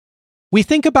We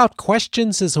think about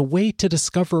questions as a way to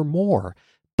discover more,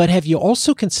 but have you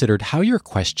also considered how your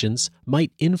questions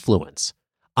might influence?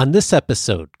 On this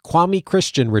episode, Kwame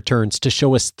Christian returns to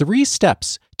show us 3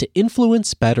 steps to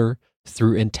influence better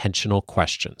through intentional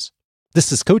questions.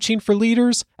 This is Coaching for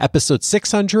Leaders, episode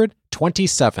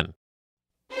 627.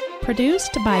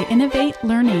 Produced by Innovate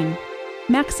Learning,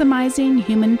 maximizing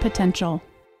human potential.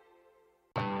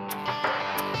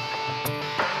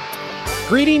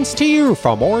 Greetings to you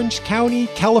from Orange County,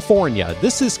 California.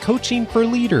 This is Coaching for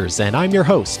Leaders, and I'm your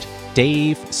host,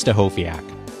 Dave Stachowiak.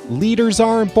 Leaders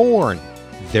aren't born,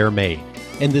 they're made.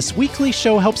 And this weekly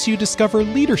show helps you discover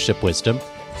leadership wisdom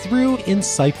through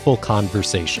insightful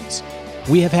conversations.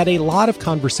 We have had a lot of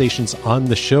conversations on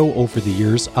the show over the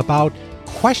years about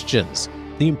questions,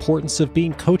 the importance of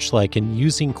being coach-like and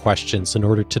using questions in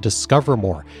order to discover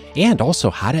more, and also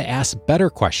how to ask better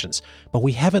questions. But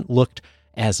we haven't looked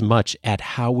as much at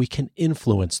how we can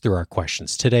influence through our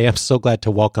questions. Today, I'm so glad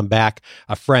to welcome back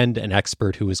a friend and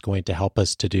expert who is going to help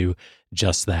us to do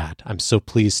just that. I'm so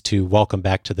pleased to welcome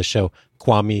back to the show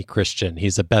Kwame Christian.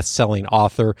 He's a best-selling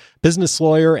author, business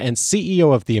lawyer, and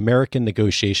CEO of the American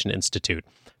Negotiation Institute.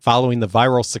 Following the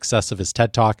viral success of his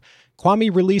TED Talk,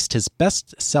 Kwame released his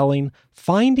best-selling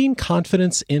Finding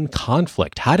Confidence in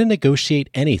Conflict: How to Negotiate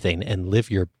Anything and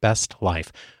Live Your Best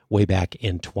Life, way back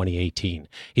in 2018.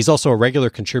 He's also a regular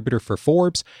contributor for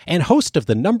Forbes and host of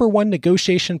the #1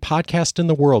 negotiation podcast in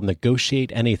the world,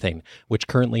 Negotiate Anything, which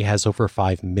currently has over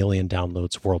 5 million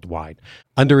downloads worldwide.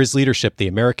 Under his leadership, the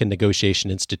American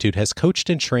Negotiation Institute has coached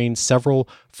and trained several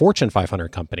Fortune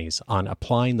 500 companies on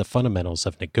applying the fundamentals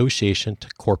of negotiation to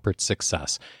corporate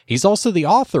success. He's also the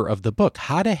author of the book,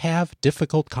 How to Have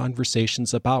Difficult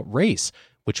Conversations About Race,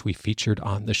 which we featured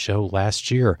on the show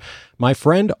last year. My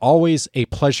friend, always a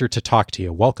pleasure to talk to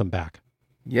you. Welcome back.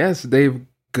 Yes, Dave,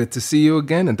 good to see you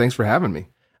again, and thanks for having me.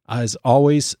 As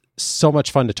always, so much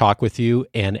fun to talk with you,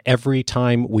 and every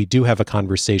time we do have a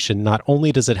conversation, not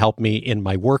only does it help me in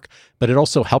my work, but it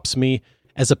also helps me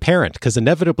as a parent, because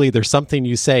inevitably there's something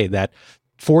you say that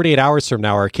 48 hours from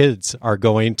now, our kids are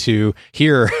going to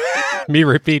hear me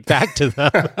repeat back to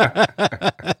them.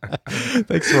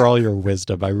 Thanks for all your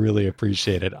wisdom. I really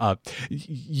appreciate it.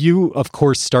 You, of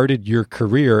course, started your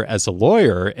career as a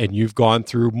lawyer, and you've gone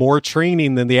through more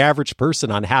training than the average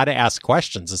person on how to ask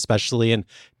questions, especially in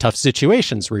tough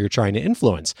situations where you're trying to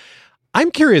influence. I'm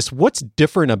curious, what's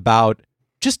different about,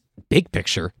 just big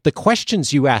picture, the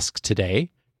questions you ask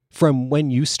today from when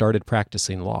you started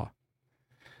practicing law?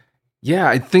 Yeah,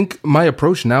 I think my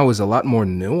approach now is a lot more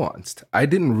nuanced. I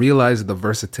didn't realize the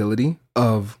versatility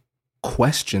of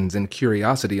questions and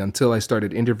curiosity until I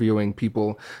started interviewing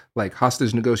people like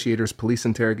hostage negotiators, police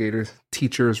interrogators,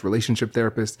 teachers, relationship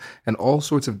therapists, and all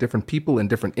sorts of different people in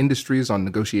different industries on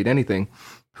Negotiate Anything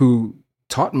who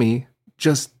taught me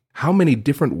just how many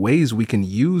different ways we can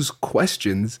use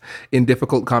questions in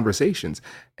difficult conversations.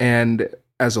 And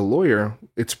as a lawyer,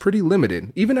 it's pretty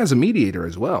limited, even as a mediator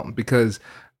as well, because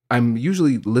I'm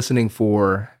usually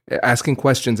asking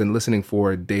questions and listening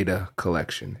for data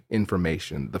collection,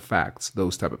 information, the facts,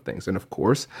 those type of things. And of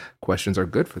course, questions are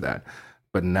good for that.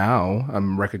 But now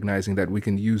I'm recognizing that we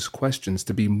can use questions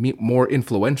to be more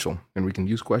influential, and we can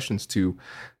use questions to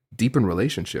deepen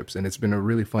relationships. And it's been a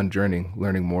really fun journey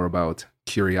learning more about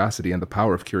curiosity and the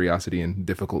power of curiosity in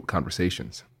difficult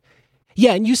conversations.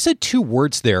 Yeah, and you said 2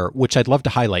 words there, which I'd love to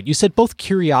highlight. You said both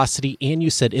curiosity and you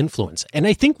said influence. And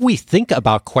I think we think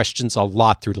about questions a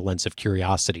lot through the lens of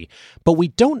curiosity, but we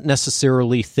don't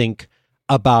necessarily think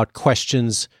about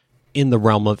questions in the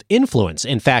realm of influence.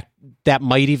 In fact, that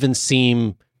might even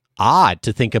seem odd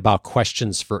to think about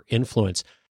questions for influence.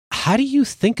 How do you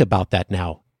think about that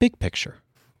now, big picture?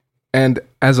 And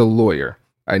as a lawyer,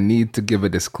 I need to give a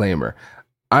disclaimer.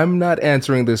 I'm not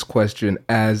answering this question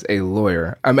as a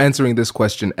lawyer. I'm answering this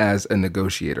question as a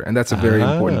negotiator. And that's a very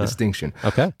important distinction.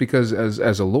 Okay. Because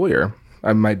as a lawyer,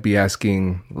 I might be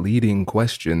asking leading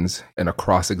questions in a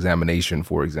cross-examination,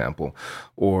 for example,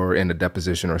 or in a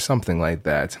deposition or something like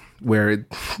that, where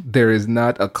there is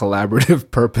not a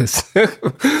collaborative purpose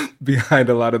behind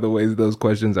a lot of the ways those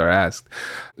questions are asked.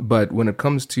 But when it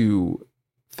comes to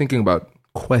thinking about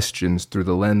questions through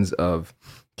the lens of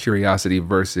curiosity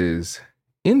versus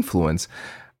influence,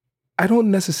 I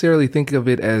don't necessarily think of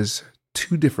it as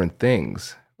 2 different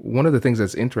things. One of the things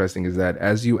that's interesting is that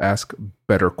as you ask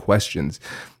better questions,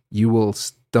 you will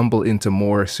stumble into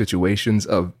more situations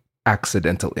of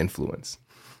accidental influence,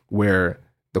 where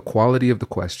the quality of the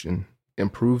question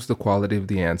improves the quality of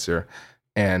the answer,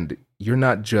 and you're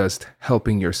not just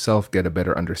helping yourself get a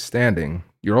better understanding,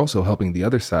 you're also helping the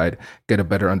other side get a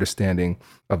better understanding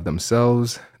of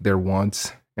themselves, their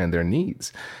wants, and their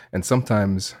needs. And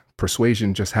sometimes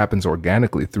persuasion just happens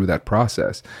organically through that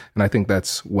process. And I think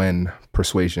that's when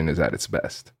persuasion is at its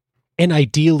best. And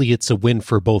ideally, it's a win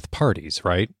for both parties,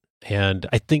 right? And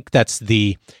I think that's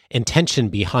the intention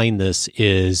behind this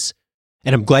is,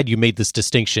 and I'm glad you made this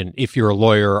distinction. If you're a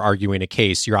lawyer arguing a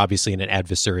case, you're obviously in an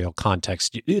adversarial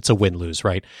context. It's a win-lose,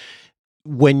 right?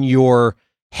 When you're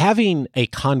having a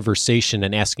conversation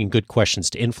and asking good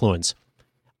questions to influence,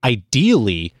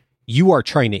 ideally, you are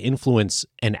trying to influence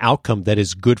an outcome that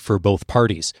is good for both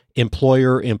parties,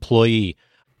 employer, employee,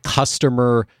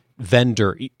 customer,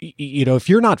 vendor. If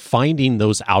you're not finding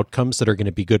those outcomes that are going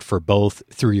to be good for both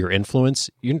through your influence,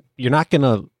 you're not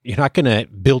going to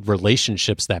build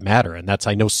relationships that matter. And that's,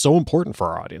 I know, so important for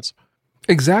our audience.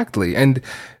 Exactly. And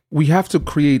we have to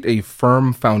create a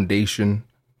firm foundation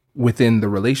within the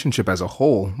relationship as a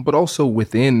whole, but also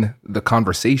within the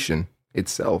conversation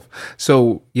itself.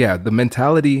 So yeah, the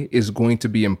mentality is going to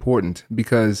be important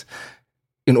because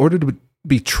in order to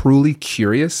be truly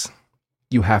curious,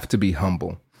 you have to be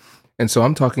humble. And so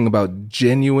I'm talking about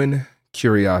genuine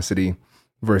curiosity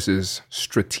versus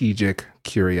strategic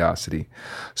curiosity.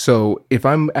 So if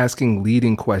I'm asking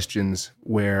leading questions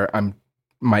where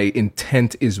my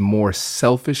intent is more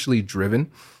selfishly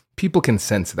driven, people can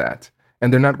sense that.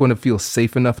 And they're not going to feel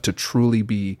safe enough to truly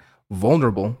be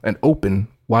vulnerable and open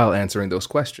while answering those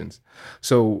questions.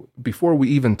 So before we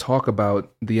even talk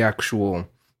about the actual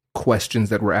questions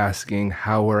that we're asking,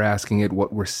 how we're asking it,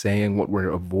 what we're saying, what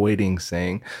we're avoiding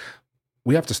saying,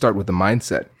 we have to start with the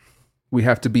mindset. We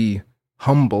have to be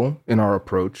humble in our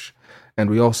approach,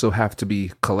 and we also have to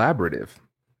be collaborative.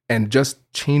 And just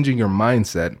changing your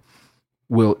mindset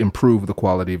will improve the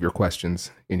quality of your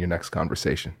questions in your next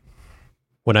conversation.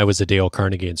 When I was a Dale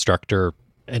Carnegie instructor,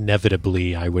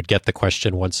 inevitably I would get the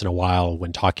question once in a while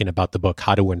when talking about the book,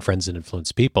 How to Win Friends and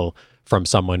Influence People, from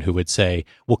someone who would say,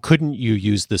 well, couldn't you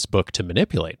use this book to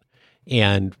manipulate?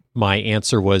 And my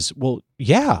answer was, well,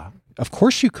 yeah, of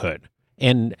course you could.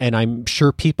 And I'm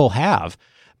sure people have,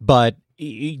 but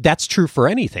that's true for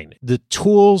anything. The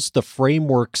tools, the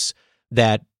frameworks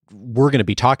that we're going to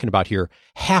be talking about here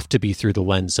have to be through the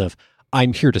lens of,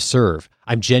 I'm here to serve.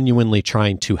 I'm genuinely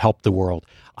trying to help the world.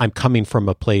 I'm coming from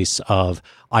a place of,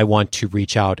 I want to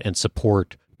reach out and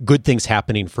support good things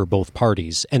happening for both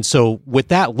parties. And so with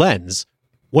that lens,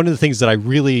 one of the things that I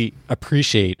really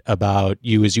appreciate about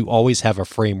you is you always have a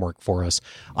framework for us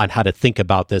on how to think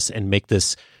about this and make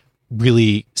this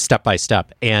really step by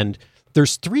step. And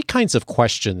there's 3 kinds of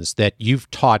questions that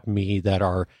you've taught me that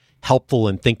are helpful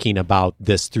in thinking about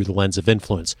this through the lens of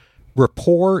influence: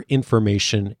 rapport,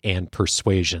 information, and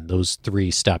persuasion, those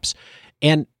 3 steps.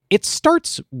 And it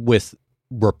starts with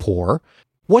rapport.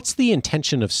 What's the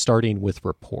intention of starting with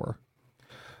rapport?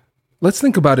 Let's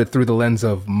think about it through the lens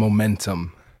of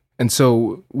momentum. And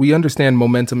so we understand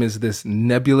momentum is this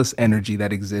nebulous energy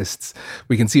that exists.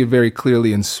 We can see it very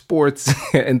clearly in sports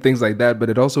and things like that,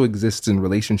 but it also exists in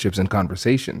relationships and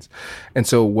conversations. And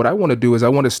so what I want to do is I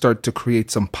want to start to create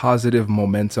some positive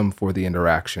momentum for the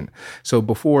interaction. So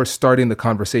before starting the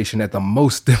conversation at the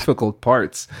most difficult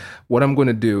parts, what I'm going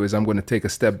to do is I'm going to take a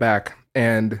step back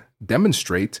and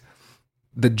demonstrate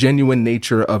the genuine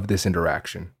nature of this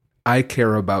interaction. I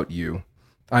care about you.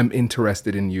 I'm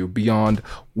interested in you beyond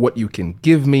what you can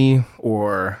give me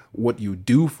or what you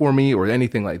do for me or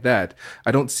anything like that.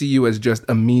 I don't see you as just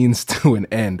a means to an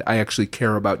end. I actually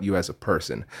care about you as a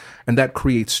person. And that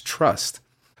creates trust.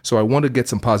 So I want to get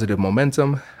some positive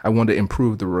momentum. I want to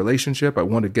improve the relationship. I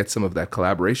want to get some of that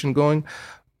collaboration going.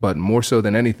 But more so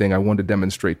than anything, I want to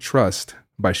demonstrate trust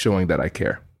by showing that I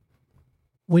care.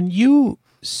 When you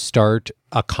start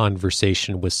a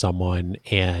conversation with someone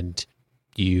and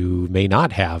you may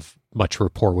not have much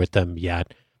rapport with them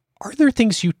yet, are there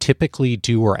things you typically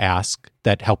do or ask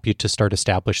that help you to start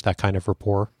establish that kind of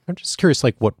rapport? I'm just curious,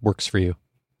 what works for you?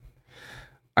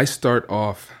 I start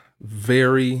off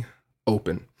very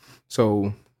open.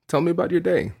 So tell me about your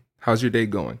day. How's your day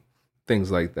going?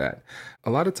 Things like that. A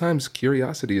lot of times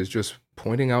curiosity is just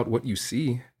pointing out what you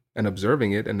see and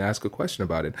observing it and ask a question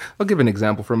about it. I'll give an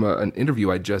example from an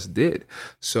interview I just did.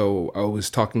 So I was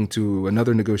talking to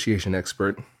another negotiation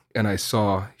expert and I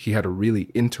saw he had a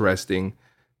really interesting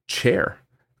chair,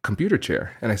 computer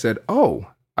chair. And I said, oh,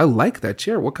 I like that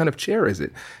chair. What kind of chair is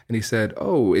it? And he said,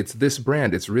 oh, it's this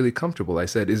brand. It's really comfortable. I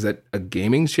said, is that a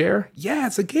gaming chair? Yeah,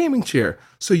 it's a gaming chair.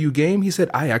 So you game? He said,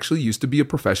 I actually used to be a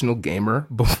professional gamer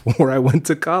before I went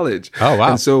to college. Oh,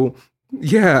 wow. And so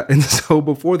yeah. And so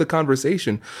before the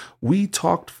conversation, we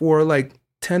talked for like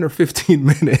 10 or 15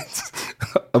 minutes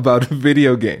about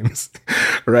video games,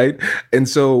 right? And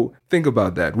so think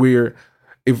about that.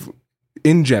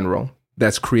 In general,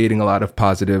 that's creating a lot of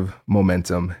positive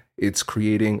momentum. It's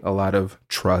creating a lot of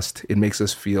trust. It makes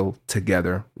us feel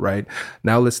together, right?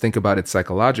 Now let's think about it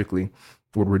psychologically.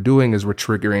 What we're doing is we're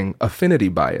triggering affinity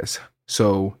bias.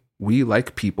 So we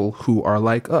like people who are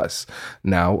like us.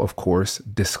 Now, of course,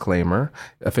 disclaimer,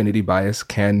 affinity bias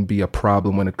can be a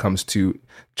problem when it comes to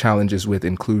challenges with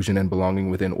inclusion and belonging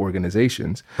within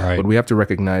organizations. Right. But we have to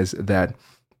recognize that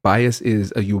bias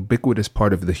is a ubiquitous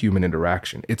part of the human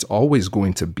interaction. It's always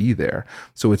going to be there.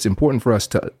 So it's important for us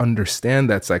to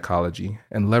understand that psychology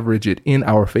and leverage it in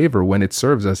our favor when it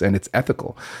serves us and it's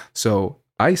ethical. So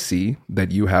I see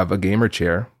that you have a gamer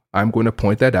chair. I'm going to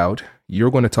point that out. You're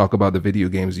going to talk about the video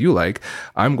games you like.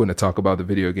 I'm going to talk about the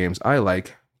video games I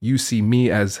like. You see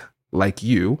me as like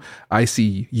you. I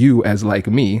see you as like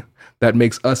me. That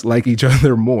makes us like each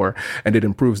other more, and it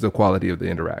improves the quality of the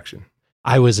interaction.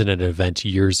 I was in an event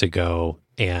years ago,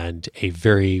 and a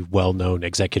very well-known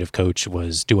executive coach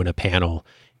was doing a panel,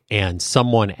 and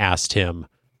someone asked him,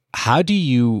 how do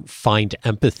you find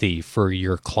empathy for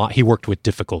your client? He worked with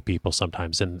difficult people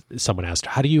sometimes, and someone asked,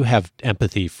 how do you have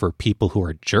empathy for people who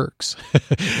are jerks?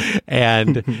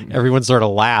 And everyone sort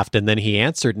of laughed, and then he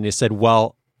answered, and he said,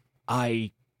 well,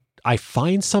 I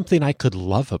find something I could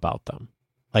love about them.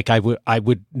 Like I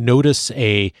would notice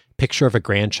a picture of a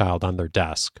grandchild on their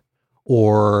desk,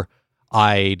 or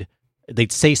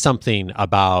they'd say something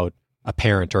about a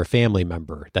parent or a family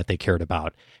member that they cared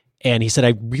about. And he said,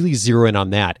 I really zero in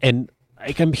on that. And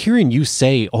like, I'm hearing you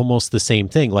say almost the same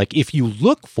thing. Like if you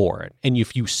look for it and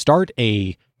if you start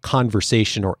a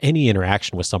conversation or any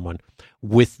interaction with someone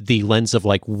with the lens of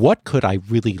like, what could I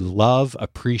really love,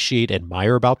 appreciate,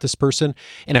 admire about this person?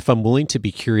 And if I'm willing to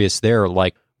be curious there,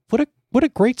 like what a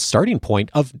great starting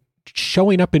point of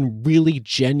showing up and really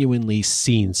genuinely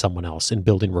seeing someone else and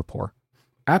building rapport.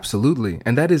 Absolutely.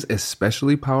 And that is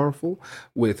especially powerful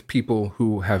with people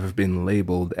who have been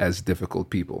labeled as difficult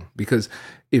people. Because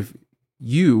if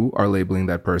you are labeling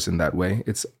that person that way,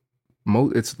 it's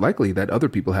likely that other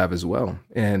people have as well.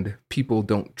 And people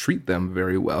don't treat them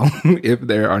very well if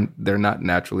they're not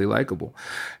naturally likable.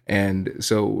 And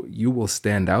so you will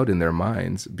stand out in their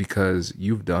minds because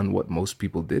you've done what most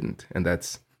people didn't. And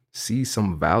that's see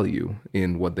some value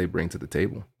in what they bring to the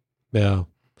table. Yeah.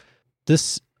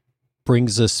 This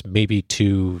brings us maybe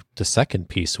to the second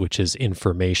piece, which is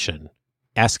information,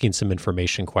 asking some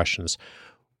information questions.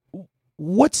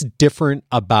 What's different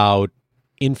about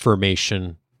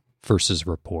information versus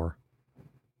rapport?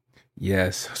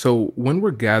 Yes. So when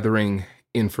we're gathering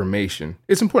information,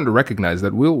 it's important to recognize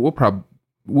that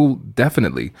we'll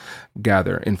definitely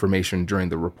gather information during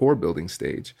the rapport building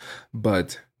stage.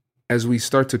 But as we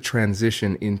start to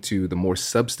transition into the more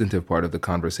substantive part of the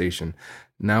conversation,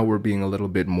 now we're being a little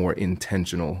bit more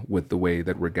intentional with the way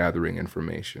that we're gathering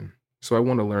information. So I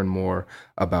want to learn more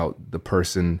about the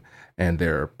person and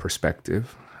their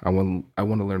perspective. I want to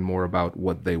learn more about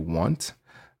what they want.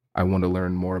 I want to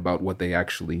learn more about what they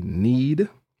actually need.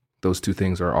 Those two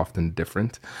things are often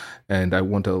different. And I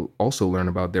want to also learn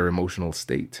about their emotional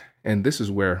state. And this is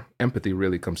where empathy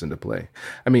really comes into play.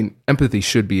 I mean, empathy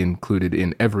should be included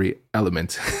in every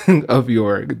element of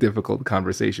your difficult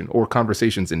conversation or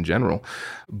conversations in general.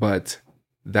 But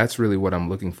that's really what I'm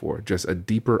looking for, just a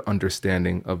deeper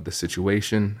understanding of the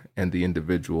situation and the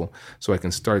individual so I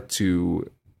can start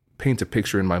to paint a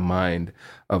picture in my mind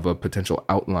of a potential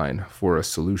outline for a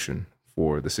solution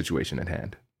for the situation at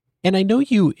hand. And I know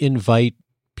you invite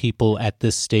people at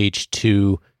this stage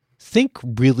to think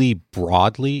really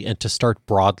broadly and to start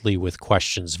broadly with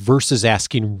questions versus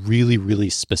asking really,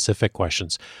 really specific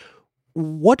questions.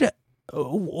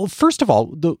 First of all,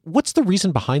 what's the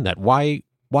reason behind that? Why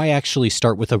actually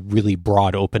start with a really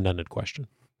broad, open-ended question?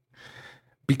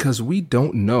 Because we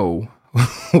don't know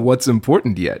what's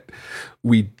important yet.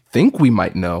 We think we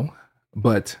might know,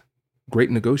 but great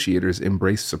negotiators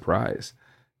embrace surprise.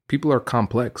 People are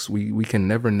complex. We can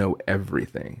never know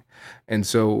everything. And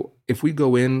so if we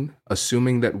go in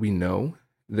assuming that we know,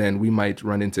 then we might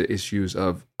run into issues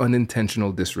of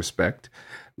unintentional disrespect,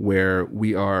 where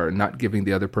we are not giving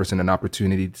the other person an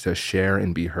opportunity to share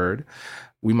and be heard.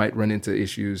 We might run into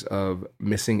issues of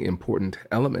missing important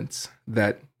elements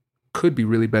that could be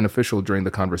really beneficial during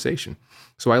the conversation.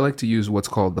 So I like to use what's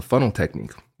called the funnel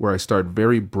technique, where I start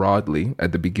very broadly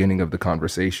at the beginning of the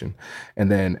conversation.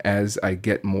 And then as I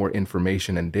get more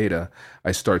information and data,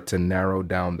 I start to narrow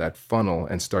down that funnel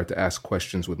and start to ask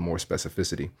questions with more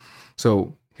specificity.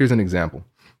 So here's an example.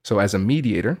 So as a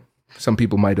mediator, some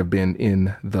people might have been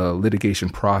in the litigation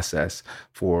process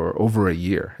for over a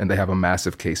year and they have a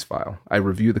massive case file. I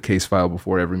review the case file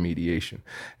before every mediation.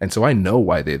 And so I know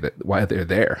why they're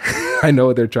there. I know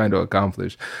what they're trying to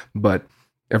accomplish. But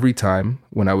every time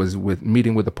when I was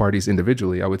meeting with the parties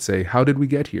individually, I would say, how did we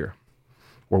get here?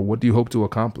 Or what do you hope to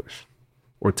accomplish?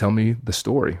 Or tell me the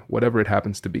story, whatever it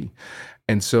happens to be.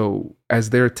 And so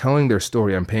as they're telling their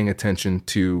story, I'm paying attention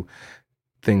to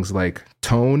things like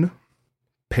tone,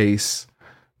 pace,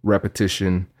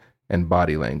 repetition, and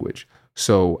body language.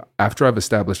 So after I've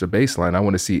established a baseline, I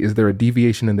want to see, is there a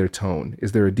deviation in their tone?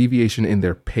 Is there a deviation in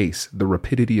their pace, the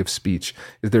rapidity of speech?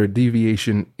 Is there a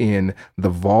deviation in the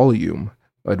volume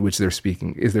at which they're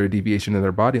speaking? Is there a deviation in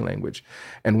their body language?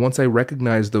 And once I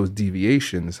recognize those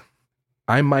deviations,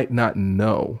 I might not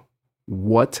know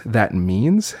what that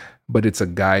means, but it's a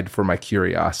guide for my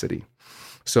curiosity.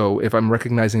 So if I'm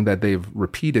recognizing that they've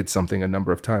repeated something a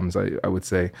number of times, I would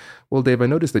say, well, Dave, I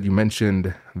noticed that you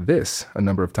mentioned this a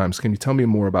number of times. Can you tell me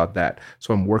more about that?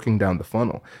 So I'm working down the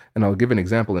funnel. And I'll give an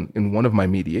example. In one of my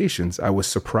mediations, I was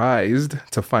surprised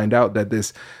to find out that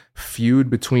this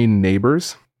feud between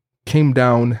neighbors came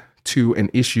down to an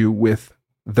issue with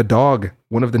the dog.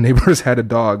 One of the neighbors had a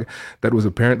dog that was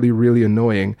apparently really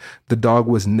annoying. The dog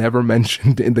was never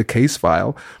mentioned in the case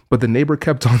file, but the neighbor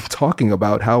kept on talking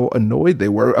about how annoyed they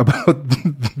were about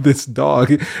this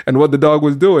dog and what the dog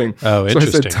was doing. Oh,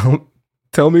 interesting. So I said,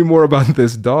 tell me more about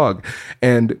this dog.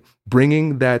 And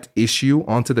bringing that issue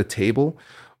onto the table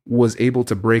was able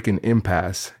to break an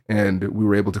impasse, and we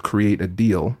were able to create a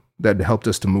deal that helped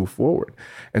us to move forward.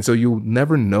 And so you'll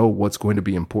never know what's going to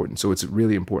be important. So it's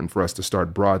really important for us to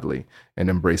start broadly and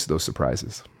embrace those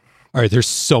surprises. All right, there's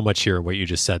so much here in what you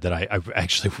just said that I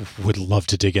actually would love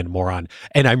to dig in more on.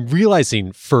 And I'm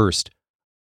realizing first,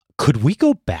 could we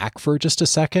go back for just a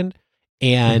second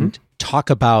and talk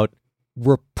about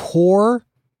rapport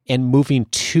and moving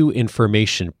to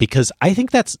information? Because I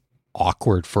think that's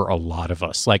awkward for a lot of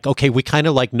us. Like, okay, we kind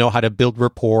of like know how to build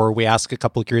rapport. We ask a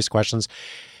couple of curious questions.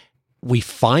 We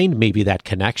find maybe that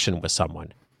connection with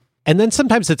someone. And then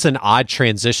sometimes it's an odd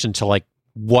transition to like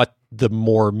what the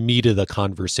more meat of the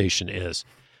conversation is.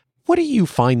 What do you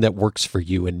find that works for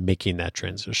you in making that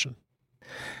transition?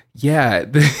 Yeah,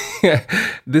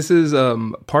 this is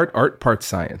part art, part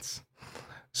science.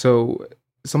 So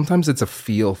sometimes it's a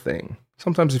feel thing.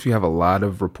 Sometimes if you have a lot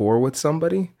of rapport with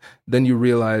somebody, then you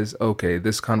realize, okay,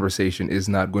 this conversation is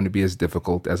not going to be as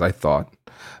difficult as I thought.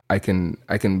 I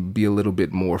can be a little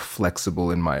bit more flexible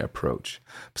in my approach.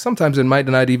 Sometimes it might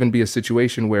not even be a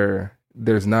situation where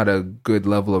there's not a good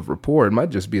level of rapport. It might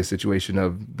just be a situation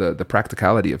of the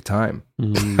practicality of time.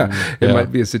 It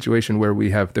might be a situation where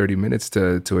we have 30 minutes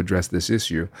to address this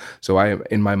issue. So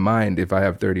in my mind, if I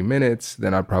have 30 minutes,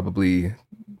 then I'll probably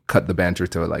cut the banter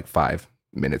to like 5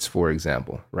 minutes, for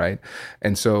example, right?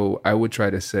 And so I would try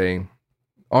to say,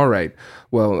 all right,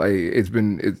 well,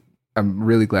 I'm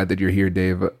really glad that you're here,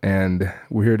 Dave, and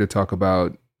we're here to talk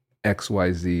about X,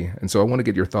 Y, Z. And so I want to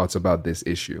get your thoughts about this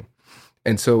issue.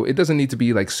 And so it doesn't need to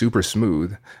be like super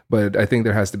smooth, but I think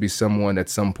there has to be someone at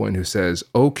some point who says,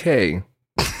 okay,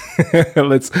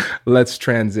 let's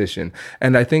transition.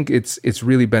 And I think it's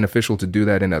really beneficial to do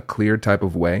that in a clear type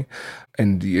of way.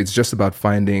 And it's just about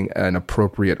finding an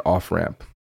appropriate off-ramp.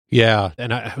 Yeah.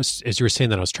 And I was, as you were saying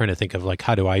that, I was trying to think of like,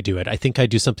 how do I do it? I think I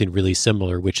do something really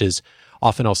similar, which is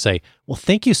often I'll say, well,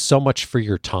 thank you so much for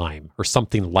your time or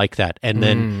something like that. And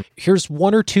then here's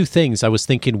 1 or 2 things I was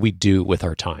thinking we do with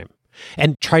our time,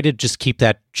 and try to just keep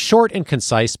that short and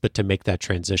concise, but to make that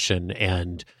transition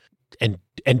and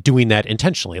doing that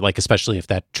intentionally, like especially if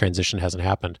that transition hasn't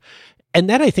happened. And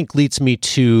that I think leads me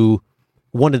to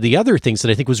one of the other things that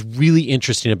I think was really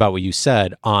interesting about what you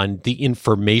said on the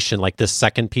information, like the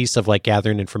second piece of like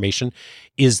gathering information,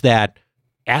 is that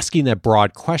asking that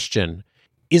broad question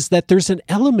is that there's an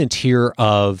element here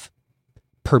of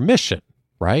permission,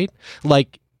 right?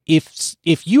 Like if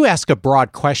you ask a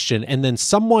broad question and then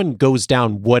someone goes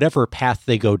down whatever path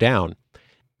they go down,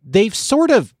 they've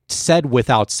sort of said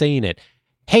without saying it,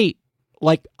 hey,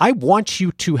 like, I want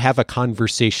you to have a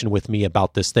conversation with me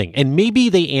about this thing. And maybe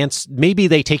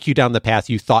they take you down the path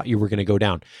you thought you were going to go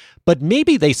down. But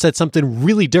maybe they said something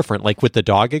really different, like with the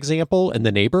dog example and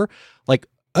the neighbor, like,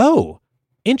 oh,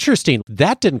 interesting.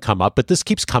 That didn't come up, but this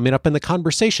keeps coming up in the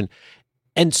conversation.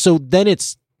 And so then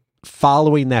it's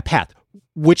following that path,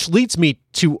 which leads me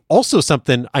to also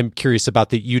something I'm curious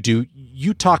about that you do.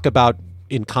 You talk about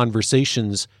in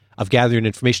conversations of gathering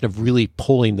information, of really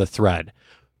pulling the thread.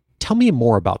 Tell me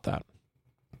more about that.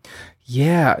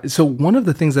 Yeah. So one of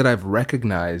the things that I've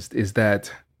recognized is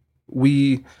that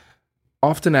we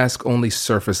often ask only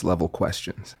surface level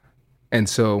questions. And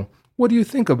so, what do you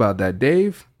think about that,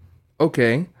 Dave?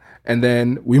 Okay. and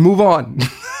then we move on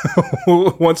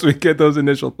once we get those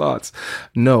initial thoughts.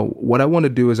 No, what I want to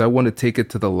do is I want to take it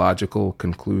to the logical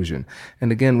conclusion.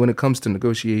 And again, when it comes to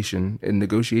negotiation, and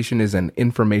negotiation is an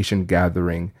information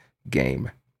gathering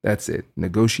game. That's it.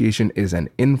 Negotiation is an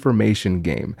information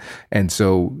game. And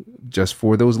so just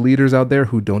for those leaders out there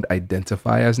who don't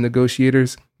identify as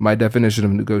negotiators, my definition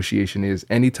of negotiation is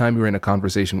anytime you're in a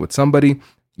conversation with somebody,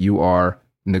 you are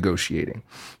negotiating.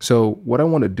 So what I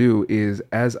want to do is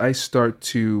as I start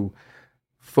to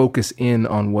focus in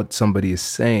on what somebody is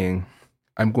saying,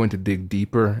 I'm going to dig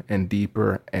deeper and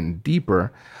deeper and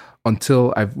deeper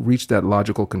until I've reached that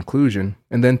logical conclusion.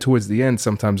 And then towards the end,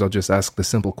 sometimes I'll just ask the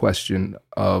simple question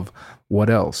of what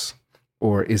else?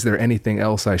 Or is there anything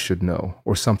else I should know?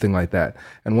 Or something like that.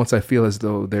 And once I feel as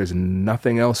though there's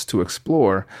nothing else to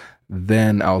explore,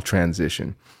 then I'll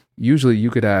transition. Usually you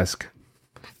could ask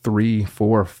 3,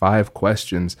 4, 5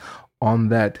 questions on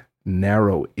that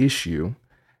narrow issue.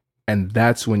 And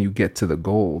that's when you get to the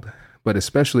gold. But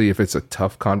especially if it's a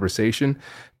tough conversation,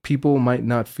 people might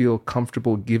not feel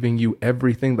comfortable giving you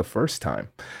everything the first time.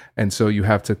 And so you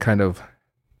have to kind of,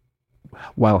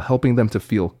 while helping them to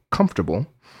feel comfortable,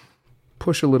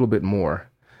 push a little bit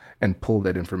more and pull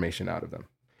that information out of them.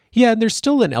 Yeah, and there's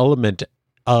still an element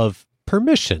of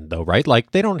permission, though, right?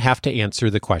 Like they don't have to answer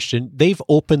the question. They've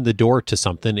opened the door to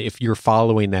something if you're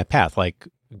following that path, like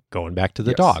going back to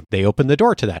the dog. They opened the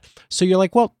door to that. So you're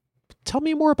like, well, tell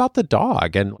me more about the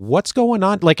dog and what's going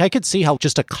on. Like I could see how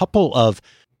just a couple of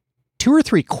 2 or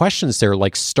 3 questions there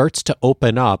like starts to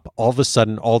open up all of a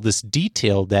sudden all this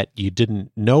detail that you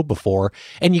didn't know before.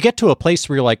 And you get to a place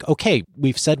where you're like, okay,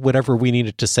 we've said whatever we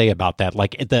needed to say about that.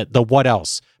 Like the what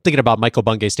else? Thinking about Michael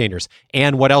Bungay Staniers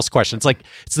and what else question. It's like,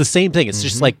 it's the same thing. It's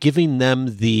just like giving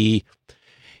them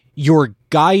you're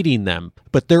guiding them,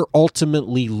 but they're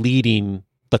ultimately leading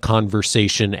the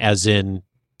conversation as in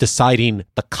deciding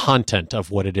the content of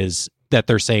what it is that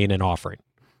they're saying and offering.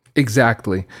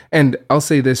 Exactly. And I'll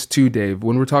say this too, Dave,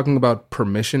 when we're talking about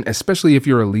permission, especially if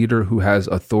you're a leader who has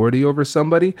authority over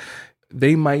somebody,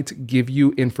 they might give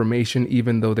you information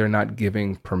even though they're not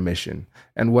giving permission.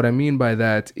 And what I mean by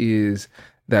that is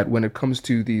that when it comes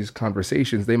to these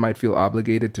conversations, they might feel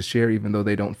obligated to share even though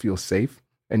they don't feel safe.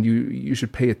 And you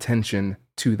should pay attention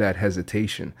to that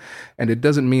hesitation. And it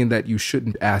doesn't mean that you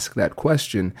shouldn't ask that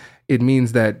question. It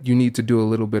means that you need to do a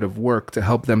little bit of work to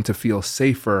help them to feel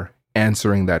safer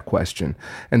answering that question.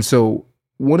 And so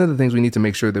one of the things we need to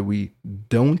make sure that we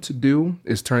don't do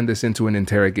is turn this into an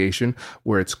interrogation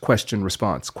where it's question,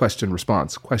 response, question,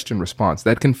 response, question, response.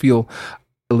 That can feel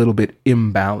a little bit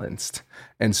imbalanced.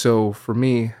 And so for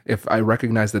me, if I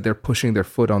recognize that they're pushing their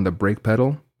foot on the brake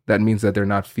pedal, that means that they're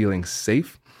not feeling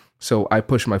safe. So I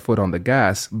push my foot on the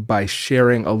gas by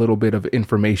sharing a little bit of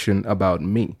information about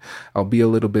me. I'll be a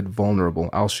little bit vulnerable.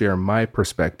 I'll share my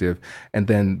perspective. And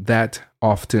then that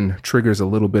often triggers a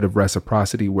little bit of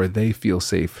reciprocity where they feel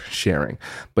safe sharing.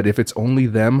 But if it's only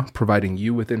them providing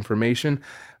you with information,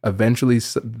 eventually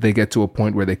they get to a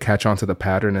point where they catch on to the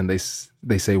pattern and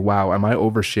they say, wow, am I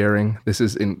oversharing? This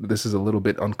is a little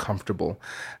bit uncomfortable.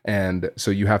 And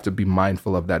so you have to be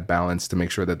mindful of that balance to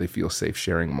make sure that they feel safe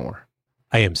sharing more.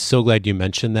 I am so glad you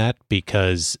mentioned that,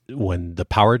 because when the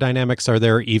power dynamics are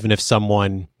there, even if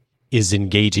someone is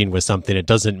engaging with something, it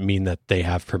doesn't mean that they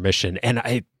have permission. And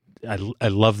I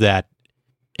love that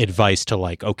advice to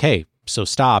like, okay, so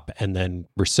stop and then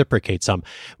reciprocate some.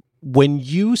 When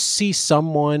you see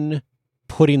someone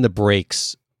putting the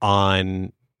brakes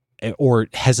on or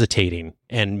hesitating,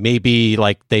 and maybe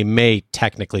like they may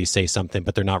technically say something,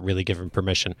 but they're not really given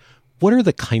permission, what are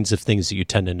the kinds of things that you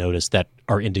tend to notice that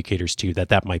are indicators to you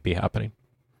that might be happening?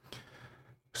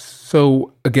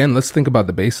 So again, let's think about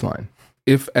the baseline.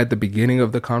 If at the beginning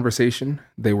of the conversation,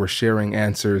 they were sharing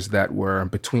answers that were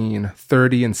between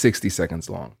 30 and 60 seconds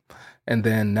long, and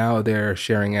then now they're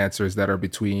sharing answers that are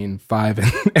between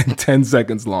 5 and 10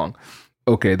 seconds long,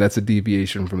 okay, that's a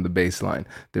deviation from the baseline.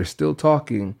 They're still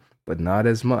talking, but not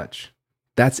as much.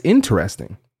 That's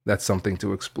interesting. That's something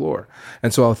to explore.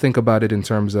 And so I'll think about it in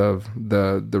terms of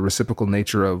the reciprocal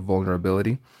nature of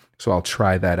vulnerability. So I'll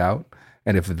try that out.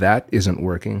 And if that isn't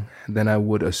working, then I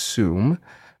would assume,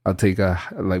 I'll take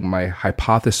my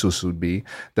hypothesis would be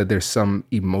that there's some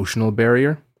emotional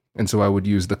barrier. And so I would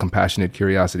use the compassionate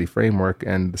curiosity framework.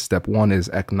 And step 1 is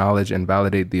acknowledge and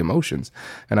validate the emotions.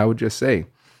 And I would just say,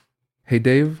 hey,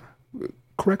 Dave,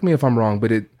 correct me if I'm wrong,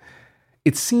 but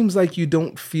it seems like you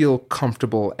don't feel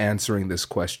comfortable answering this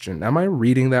question. Am I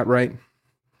reading that right?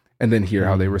 and then hear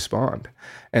how they respond.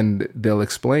 And they'll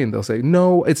explain, they'll say,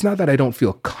 no, it's not that I don't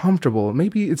feel comfortable.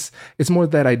 Maybe it's more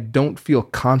that I don't feel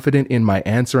confident in my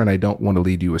answer and I don't want to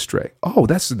lead you astray. Oh,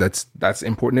 that's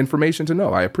important information to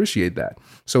know. I appreciate that.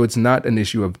 So it's not an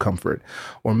issue of comfort.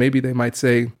 Or maybe they might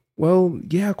say, well,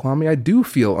 yeah, Kwame, I do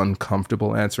feel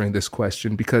uncomfortable answering this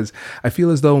question because I feel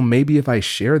as though maybe if I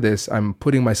share this, I'm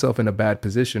putting myself in a bad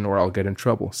position or I'll get in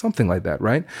trouble. Something like that,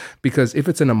 right? Because if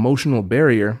it's an emotional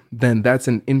barrier, then that's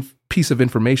an piece of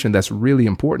information that's really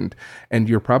important. And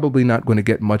you're probably not going to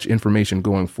get much information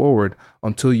going forward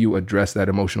until you address that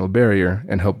emotional barrier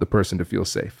and help the person to feel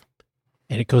safe.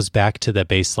 And it goes back to the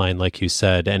baseline, like you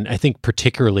said. And I think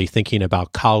particularly thinking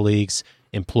about colleagues,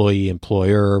 employee,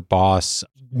 employer, boss,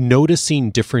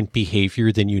 noticing different behavior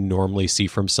than you normally see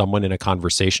from someone in a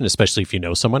conversation, especially if you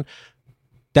know someone,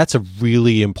 that's a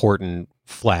really important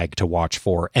flag to watch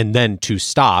for. And then to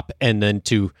stop and then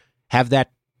to have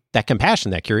that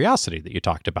compassion, that curiosity that you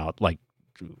talked about. Like,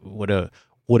 what an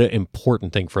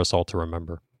important thing for us all to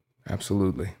remember.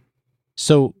 Absolutely.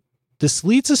 So this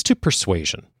leads us to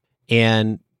persuasion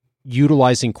and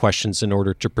utilizing questions in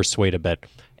order to persuade a bit.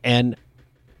 And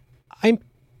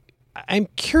I'm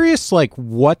curious, like,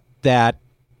 what that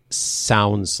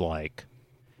sounds like.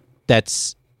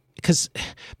 That's because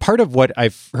part of what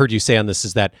I've heard you say on this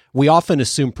is that we often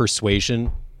assume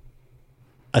persuasion,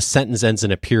 a sentence ends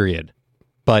in a period,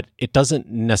 but it doesn't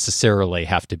necessarily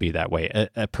have to be that way.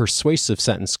 A persuasive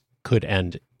sentence could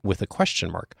end with a question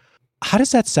mark. How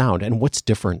does that sound, and what's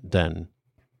different than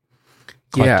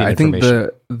collecting information? I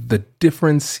think the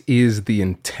difference is the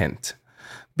intent,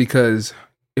 because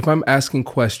if I'm asking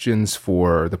questions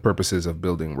for the purposes of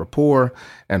building rapport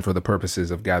and for the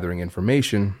purposes of gathering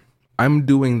information, I'm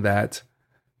doing that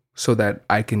so that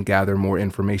I can gather more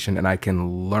information and I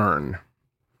can learn.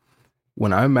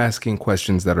 When I'm asking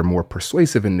questions that are more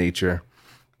persuasive in nature,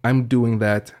 I'm doing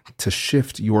that to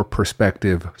shift your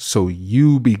perspective so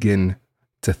you begin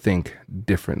to think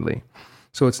differently.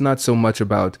 So it's not so much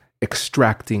about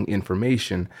extracting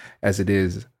information as it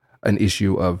is an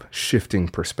issue of shifting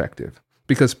perspective.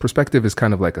 Because perspective is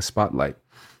kind of like a spotlight.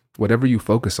 Whatever you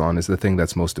focus on is the thing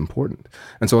that's most important.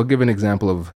 And so I'll give an example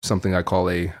of something I call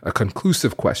a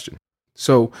conclusive question.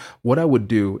 So what I would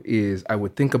do is I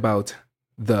would think about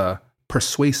the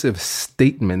persuasive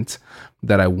statement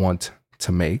that I want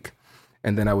to make,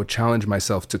 and then I would challenge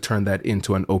myself to turn that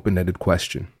into an open-ended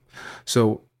question.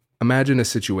 So imagine a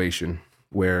situation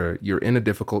where you're in a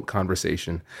difficult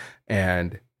conversation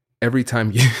and every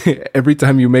time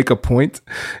you make a point,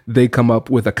 they come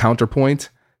up with a counterpoint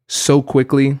so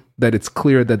quickly that it's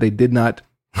clear that they did not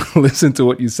listen to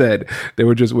what you said. They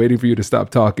were just waiting for you to stop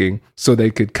talking so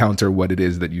they could counter what it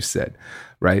is that you said,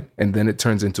 right? And then it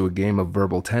turns into a game of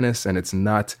verbal tennis and it's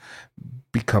not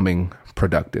becoming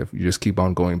productive. You just keep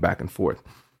on going back and forth.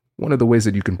 One of the ways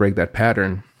that you can break that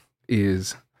pattern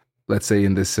is, let's say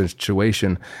in this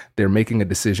situation, they're making a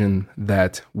decision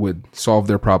that would solve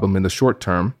their problem in the short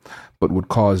term, but would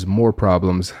cause more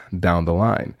problems down the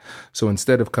line. So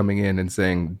instead of coming in and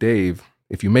saying, Dave,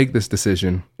 if you make this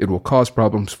decision, it will cause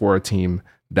problems for our team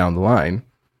down the line,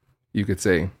 you could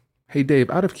say, hey, Dave,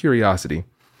 out of curiosity,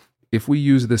 if we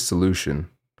use this solution,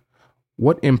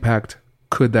 what impact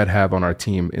could that have on our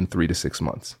team in 3 to 6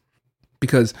 months?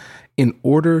 Because in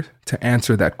order to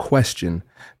answer that question,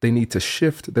 they need to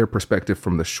shift their perspective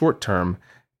from the short term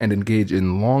and engage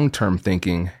in long-term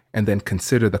thinking and then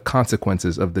consider the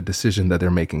consequences of the decision that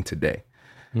they're making today.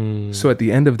 So at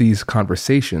the end of these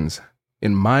conversations,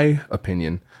 in my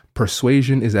opinion,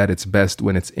 persuasion is at its best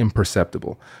when it's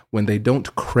imperceptible, when they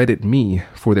don't credit me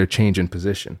for their change in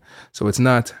position. So it's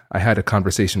not, I had a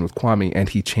conversation with Kwame and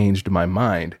he changed my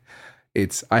mind.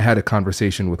 It's, I had a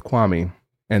conversation with Kwame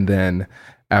and then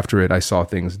after it, I saw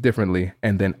things differently.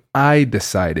 And then I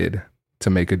decided to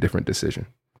make a different decision.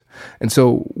 And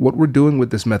so what we're doing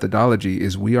with this methodology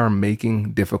is we are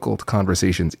making difficult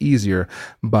conversations easier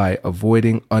by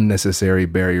avoiding unnecessary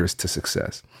barriers to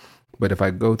success. But if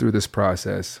I go through this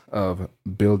process of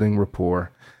building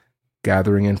rapport,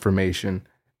 gathering information,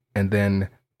 and then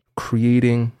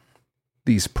creating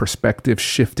these perspective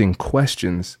shifting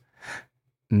questions,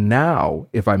 now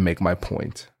if I make my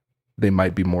point, they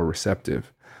might be more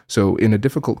receptive. So in a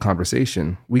difficult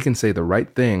conversation, we can say the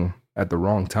right thing at the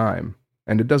wrong time,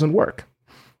 and it doesn't work.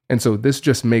 And so this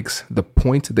just makes the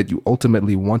point that you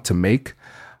ultimately want to make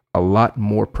a lot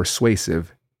more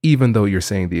persuasive, even though you're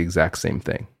saying the exact same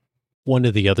thing. One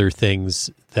of the other things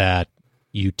that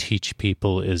you teach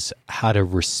people is how to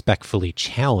respectfully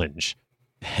challenge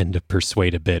and to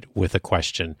persuade a bit with a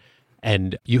question.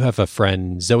 And you have a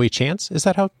friend, Zoe Chance, is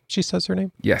that how she says her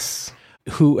name? Yes.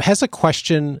 Who has a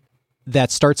question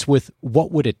that starts with,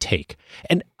 what would it take?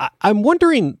 And I'm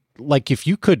wondering, like, if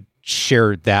you could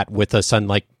share that with us on,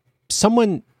 like,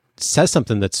 someone says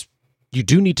something that's you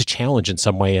do need to challenge in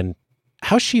some way, and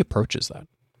how she approaches that.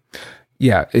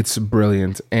 Yeah, it's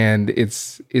brilliant. And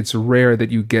it's rare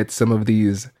that you get some of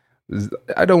these,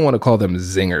 I don't want to call them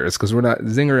zingers, because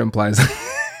zinger implies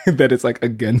that it's like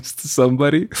against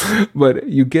somebody, but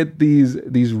you get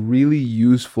these really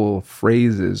useful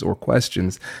phrases or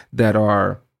questions that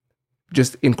are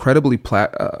just incredibly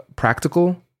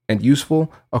practical and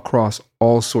useful across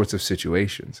all sorts of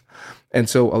situations. And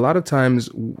so a lot of times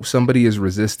somebody is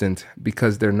resistant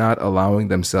because they're not allowing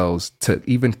themselves to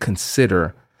even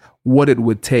consider what it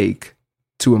would take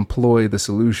to employ the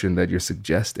solution that you're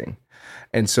suggesting.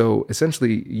 And so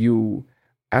essentially you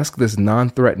ask this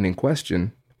non-threatening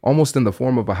question almost in the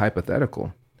form of a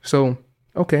hypothetical. So,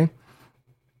 okay,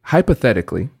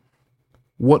 hypothetically,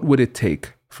 what would it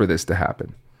take for this to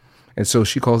happen? And so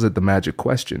she calls it the magic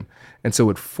question. And so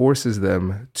it forces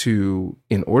them to,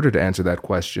 in order to answer that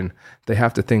question, they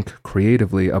have to think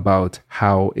creatively about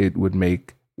how it would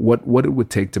make, what it would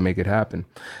take to make it happen.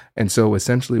 And so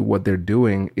essentially what they're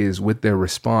doing is, with their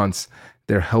response,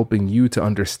 they're helping you to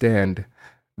understand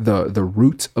the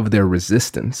root of their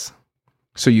resistance,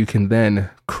 so you can then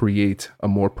create a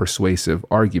more persuasive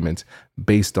argument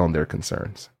based on their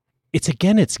concerns. It's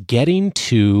getting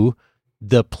to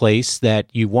the place that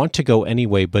you want to go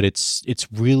anyway, but it's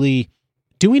really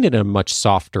doing it in a much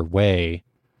softer way.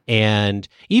 And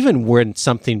even when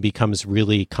something becomes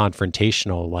really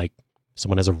confrontational, like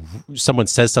someone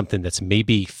says something that's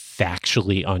maybe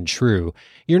factually untrue,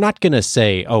 you're not going to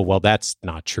say, oh, well, that's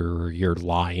not true, or you're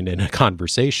lying in a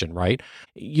conversation, right?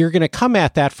 You're going to come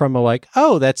at that from a like,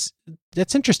 oh, that's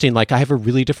interesting. Like, I have a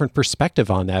really different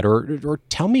perspective on that, or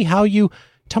tell me how you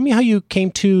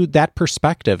came to that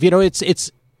perspective.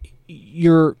 It's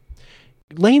you're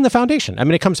laying the foundation. I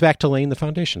mean, it comes back to laying the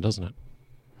foundation, doesn't it?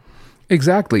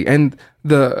 Exactly. And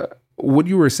what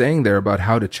you were saying there about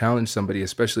how to challenge somebody,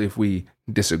 especially if we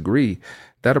disagree,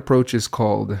 that approach is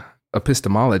called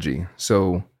epistemology.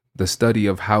 So the study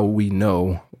of how we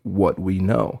know what we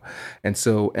know. And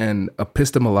so an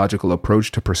epistemological approach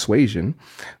to persuasion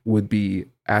would be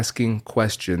asking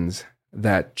questions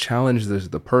that challenges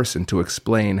the person to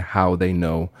explain how they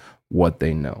know what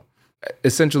they know.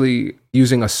 Essentially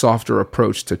using a softer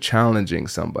approach to challenging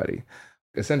somebody.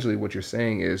 Essentially what you're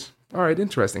saying is, all right,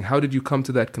 interesting. How did you come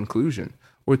to that conclusion?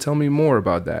 Or tell me more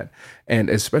about that. And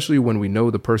especially when we know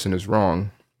the person is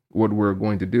wrong, what we're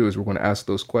going to do is we're going to ask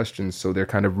those questions, so they're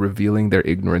kind of revealing their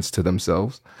ignorance to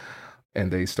themselves.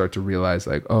 And they start to realize,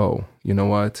 like, oh, you know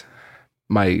what?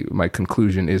 My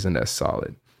conclusion isn't as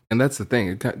solid. And that's the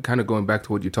thing, kind of going back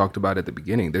to what you talked about at the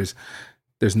beginning, there's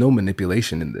no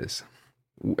manipulation in this.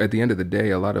 At the end of the day,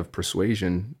 a lot of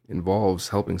persuasion involves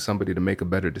helping somebody to make a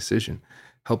better decision,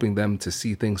 helping them to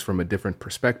see things from a different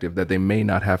perspective that they may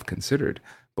not have considered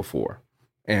before.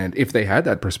 And if they had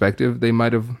that perspective, they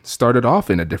might have started off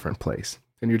in a different place.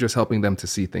 And you're just helping them to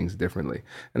see things differently.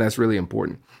 And that's really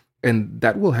important. And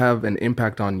that will have an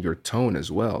impact on your tone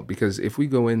as well. Because if we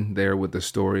go in there with the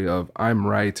story of, I'm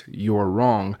right, you're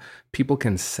wrong, people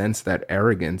can sense that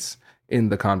arrogance in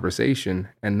the conversation.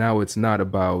 And now it's not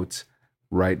about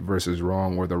right versus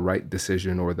wrong, or the right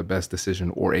decision, or the best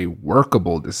decision, or a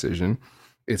workable decision.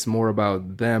 It's more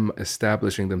about them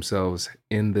establishing themselves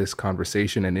in this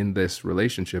conversation and in this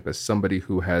relationship as somebody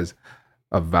who has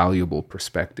a valuable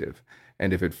perspective.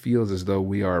 And if it feels as though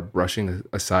we are brushing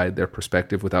aside their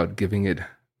perspective without giving it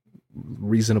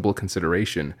reasonable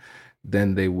consideration,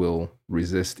 then they will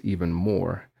resist even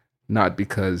more. Not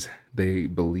because they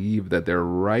believe that they're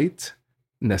right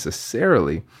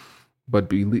necessarily, but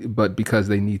because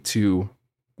they need to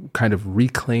kind of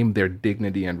reclaim their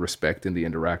dignity and respect in the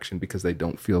interaction, because they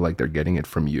don't feel like they're getting it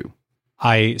from you.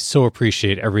 I so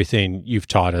appreciate everything you've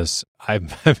taught us. I'm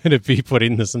going to be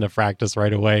putting this into practice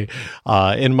right away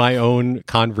in my own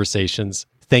conversations.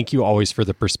 Thank you always for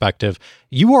the perspective.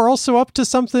 You are also up to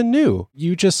something new.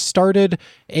 You just started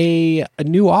a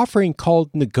new offering called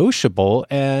Negotiable,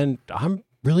 and I'm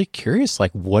really curious,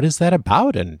 like, what is that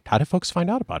about, and how do folks find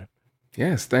out about it?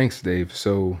 Yes, thanks, Dave.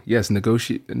 So yes,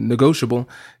 Negotiable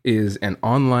is an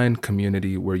online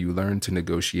community where you learn to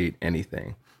negotiate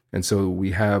anything. And so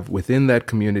we have within that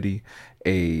community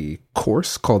a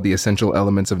course called The Essential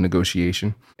Elements of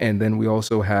Negotiation. And then we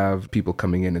also have people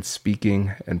coming in and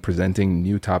speaking and presenting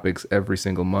new topics every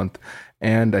single month.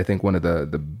 And I think one of the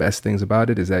best things about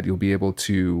it is that you'll be able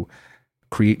to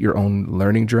create your own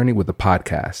learning journey with a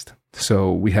podcast.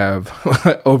 So we have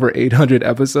over 800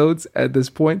 episodes at this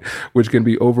point, which can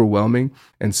be overwhelming.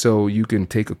 And so you can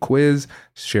take a quiz,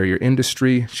 share your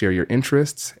industry, share your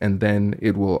interests, and then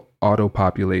it will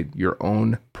auto-populate your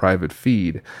own private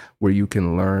feed where you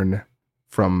can learn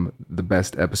from the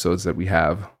best episodes that we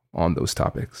have on those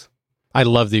topics. I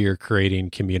love that you're creating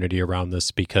community around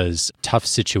this, because tough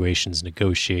situations,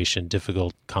 negotiation,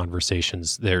 difficult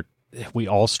conversations, we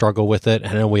all struggle with it.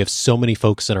 And I know we have so many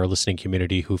folks in our listening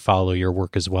community who follow your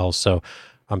work as well. So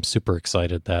I'm super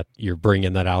excited that you're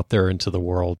bringing that out there into the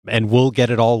world. And we'll get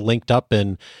it all linked up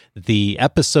in the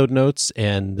episode notes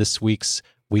and this week's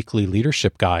weekly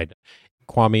leadership guide.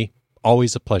 Kwame,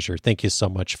 always a pleasure. Thank you so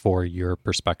much for your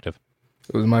perspective.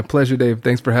 It was my pleasure, Dave.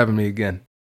 Thanks for having me again.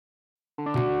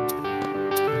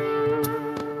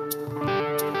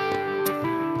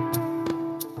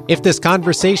 If this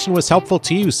conversation was helpful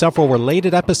to you, several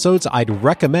related episodes I'd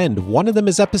recommend. One of them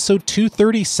is episode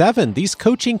 237. These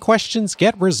coaching questions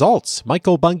get results.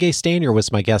 Michael Bungay Stanier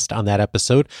was my guest on that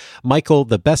episode. Michael,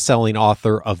 the best-selling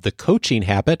author of The Coaching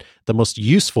Habit, the most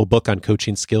useful book on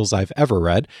coaching skills I've ever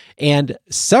read, and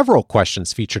several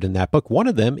questions featured in that book. One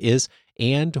of them is,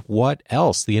 and what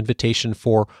else? The invitation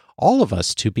for all of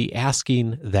us to be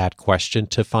asking that question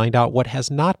to find out what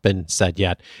has not been said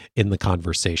yet in the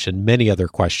conversation. Many other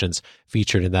questions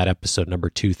featured in that episode, number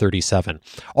 237.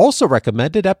 Also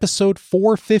recommended episode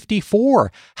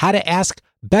 454, How to Ask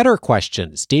Better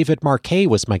Questions. David Marquet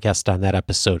was my guest on that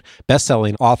episode,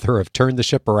 best-selling author of Turn the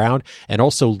Ship Around and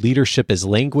also Leadership as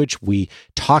Language. We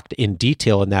talked in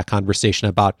detail in that conversation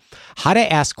about how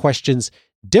to ask questions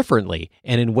differently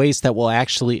and in ways that will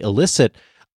actually elicit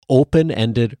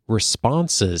open-ended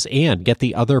responses and get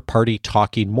the other party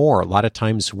talking more. A lot of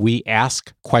times we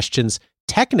ask questions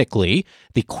technically,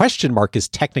 the question mark is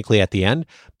technically at the end,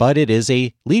 but it is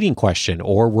a leading question,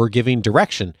 or we're giving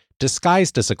direction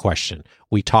disguised as a question.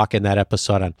 We talk in that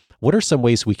episode on what are some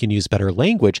ways we can use better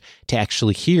language to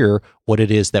actually hear what it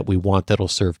is that we want that'll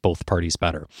serve both parties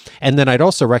better. And then I'd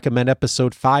also recommend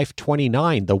episode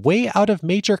 529, The Way Out of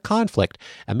Major Conflict.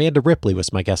 Amanda Ripley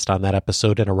was my guest on that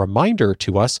episode, and a reminder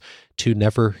to us to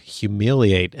never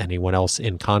humiliate anyone else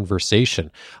in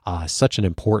conversation. Such an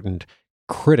important,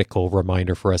 critical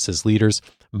reminder for us as leaders.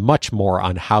 Much more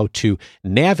on how to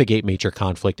navigate major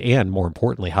conflict and, more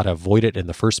importantly, how to avoid it in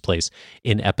the first place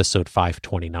in episode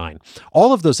 529.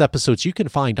 All of those episodes you can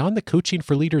find on the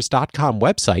coachingforleaders.com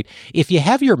website. If you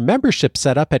have your membership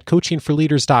set up at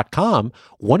coachingforleaders.com,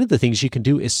 one of the things you can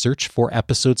do is search for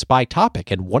episodes by topic.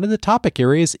 And one of the topic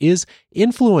areas is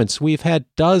influence. We've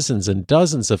had dozens and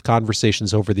dozens of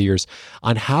conversations over the years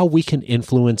on how we can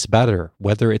influence better,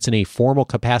 whether it's in a formal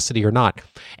capacity or not.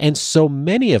 And so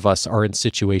many of us are in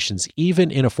situations,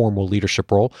 even in a formal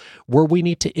leadership role, where we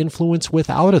need to influence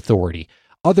without authority,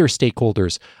 other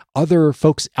stakeholders, other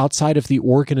folks outside of the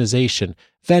organization,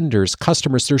 vendors,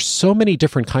 customers. There's so many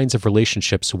different kinds of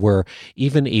relationships where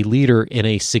even a leader in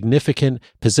a significant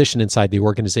position inside the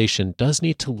organization does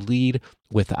need to lead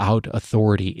without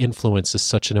authority. Influence is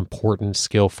such an important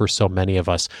skill for so many of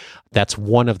us. That's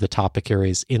one of the topic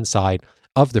areas inside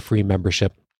of the free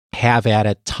membership. Have at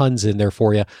it, tons in there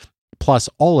for you. Plus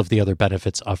all of the other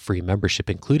benefits of free membership,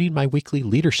 including my weekly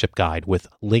leadership guide with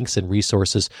links and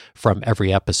resources from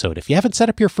every episode. If you haven't set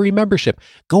up your free membership,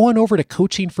 go on over to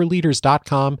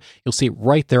coachingforleaders.com. You'll see it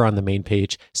right there on the main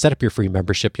page. Set up your free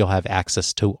membership. You'll have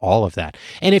access to all of that.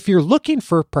 And if you're looking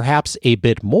for perhaps a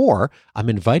bit more, I'm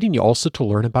inviting you also to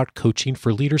learn about Coaching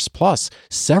for Leaders Plus.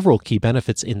 Several key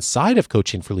benefits inside of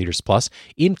Coaching for Leaders Plus,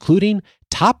 including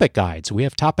topic guides. We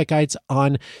have topic guides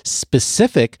on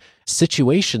specific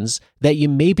situations that you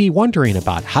may be wondering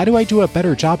about. How do I do a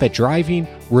better job at driving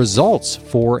results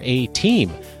for a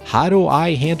team? How do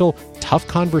I handle tough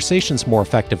conversations more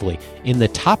effectively? In the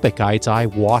topic guides, I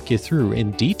walk you through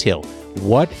in detail.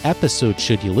 What episode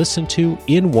should you listen to?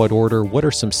 In what order? What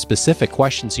are some specific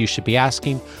questions you should be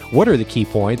asking? What are the key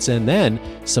points? And then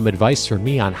some advice from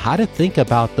me on how to think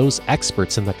about those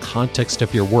experts in the context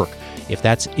of your work. If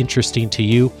that's interesting to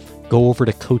you, go over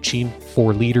to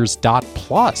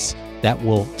coachingforleaders.plus. That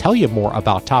will tell you more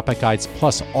about topic guides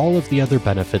plus all of the other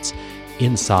benefits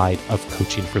inside of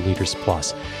Coaching for Leaders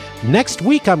Plus. Next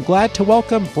week, I'm glad to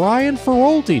welcome Brian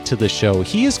Feroldi to the show.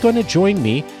 He is going to join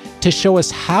me to show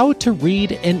us how to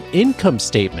read an income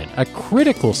statement, a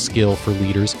critical skill for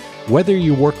leaders, whether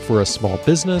you work for a small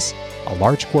business, a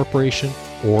large corporation,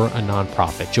 or a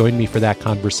nonprofit. Join me for that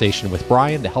conversation with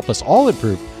Brian to help us all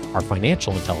improve our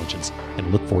financial intelligence,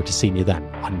 and look forward to seeing you then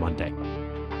on Monday.